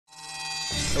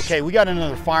Okay, we got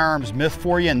another firearms myth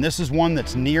for you, and this is one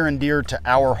that's near and dear to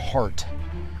our heart.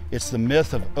 It's the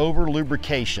myth of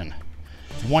over-lubrication.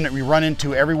 It's one that we run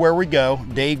into everywhere we go.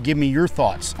 Dave, give me your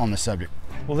thoughts on the subject.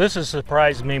 Well, this has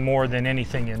surprised me more than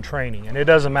anything in training, and it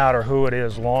doesn't matter who it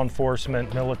is, law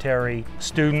enforcement, military.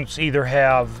 Students either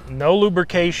have no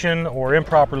lubrication or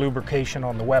improper lubrication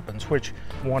on the weapons, which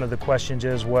one of the questions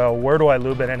is, well, where do I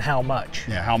lube it and how much?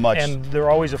 Yeah, how much? And they're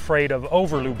always afraid of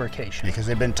over-lubrication. Because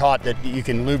they've been taught that you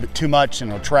can lube it too much and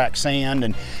it'll attract sand,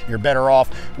 and you're better off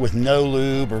with no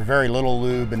lube or very little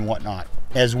lube and whatnot.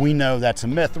 As we know, that's a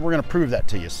myth, and we're gonna prove that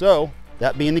to you. So,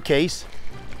 that being the case,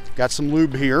 got some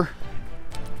lube here.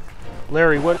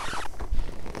 Larry, what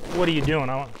are you doing?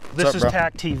 This is bro?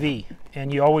 TAC-TV,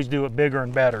 and you always do it bigger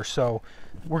and better, so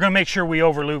we're gonna make sure we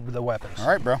over-lube the weapons. All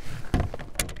right, bro.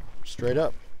 Straight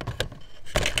up.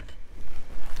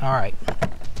 All right.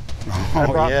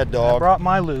 Oh, yeah, dog. I brought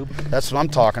my lube. That's what I'm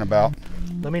talking about.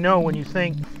 Let me know when you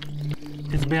think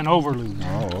it's been over-lubed.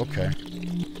 Oh, okay.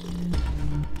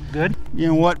 Good? You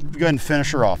know what? Go ahead and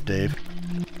finish her off, Dave.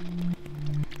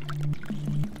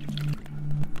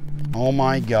 Oh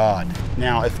my God.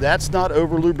 Now, if that's not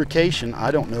over-lubrication, I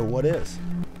don't know what is.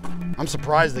 I'm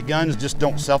surprised the guns just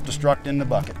don't self-destruct in the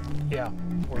bucket. Yeah.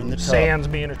 Or in the tub. sand's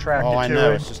being attracted to it. Oh, I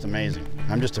know. It's just amazing.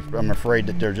 I'm afraid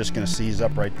that they're just going to seize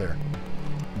up right there.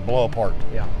 Blow apart.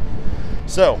 Yeah.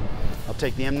 So, I'll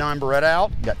take the M9 Beretta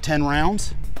out. Got 10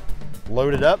 rounds.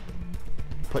 Load it up.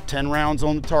 Put 10 rounds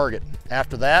on the target.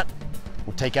 After that,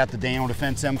 we'll take out the Daniel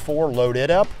Defense M4, load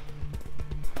it up.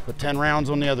 Put 10 rounds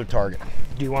on the other target.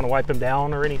 Do you want to wipe them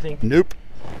down or anything? Nope.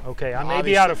 Okay, I may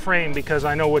be out of frame because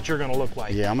I know what you're going to look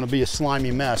like. Yeah, I'm going to be a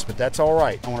slimy mess, but that's all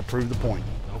right. I want to prove the point.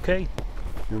 Okay.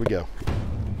 Here we go.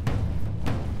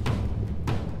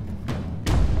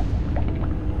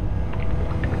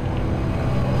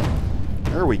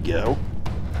 There we go.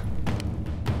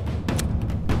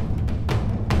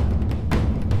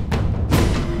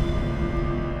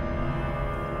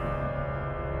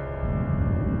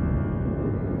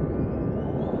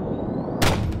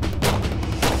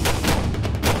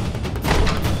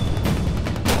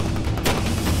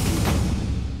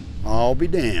 I'll be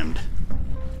damned.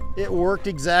 It worked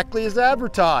exactly as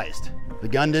advertised. The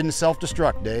gun didn't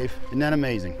self-destruct, Dave. Isn't that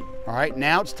amazing? All right,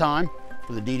 now it's time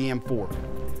for the DDM4.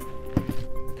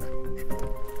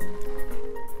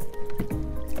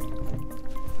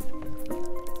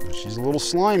 Okay. She's a little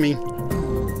slimy.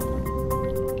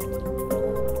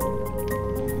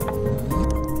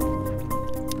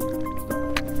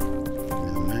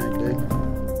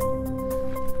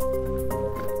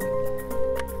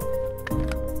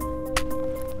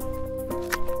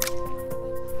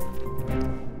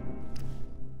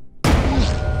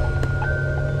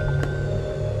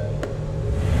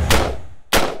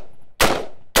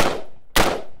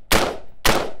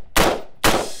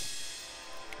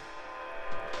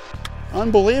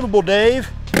 Unbelievable, Dave.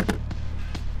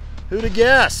 Who'd have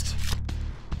guessed?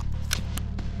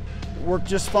 It worked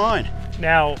just fine.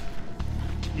 Now,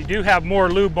 you do have more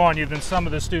lube on you than some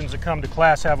of the students that come to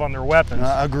class have on their weapons.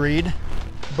 Agreed.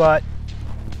 But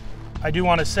I do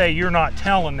want to say you're not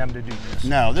telling them to do this.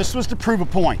 No, this was to prove a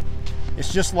point.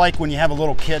 It's just like when you have a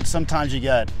little kid, sometimes you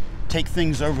gotta take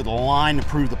things over the line to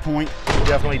prove the point. You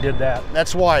definitely did that.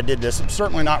 That's why I did this. I'm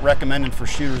certainly not recommending for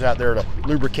shooters out there to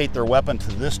lubricate their weapon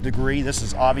to this degree. This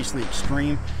is obviously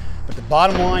extreme. But the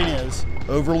bottom line is,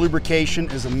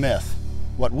 over-lubrication is a myth.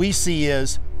 What we see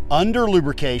is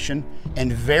under-lubrication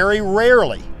and very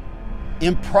rarely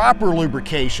improper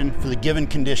lubrication for the given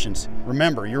conditions.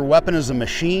 Remember, your weapon is a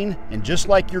machine, and just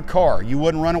like your car, you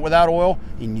wouldn't run it without oil,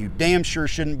 and you damn sure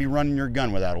shouldn't be running your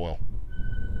gun without oil.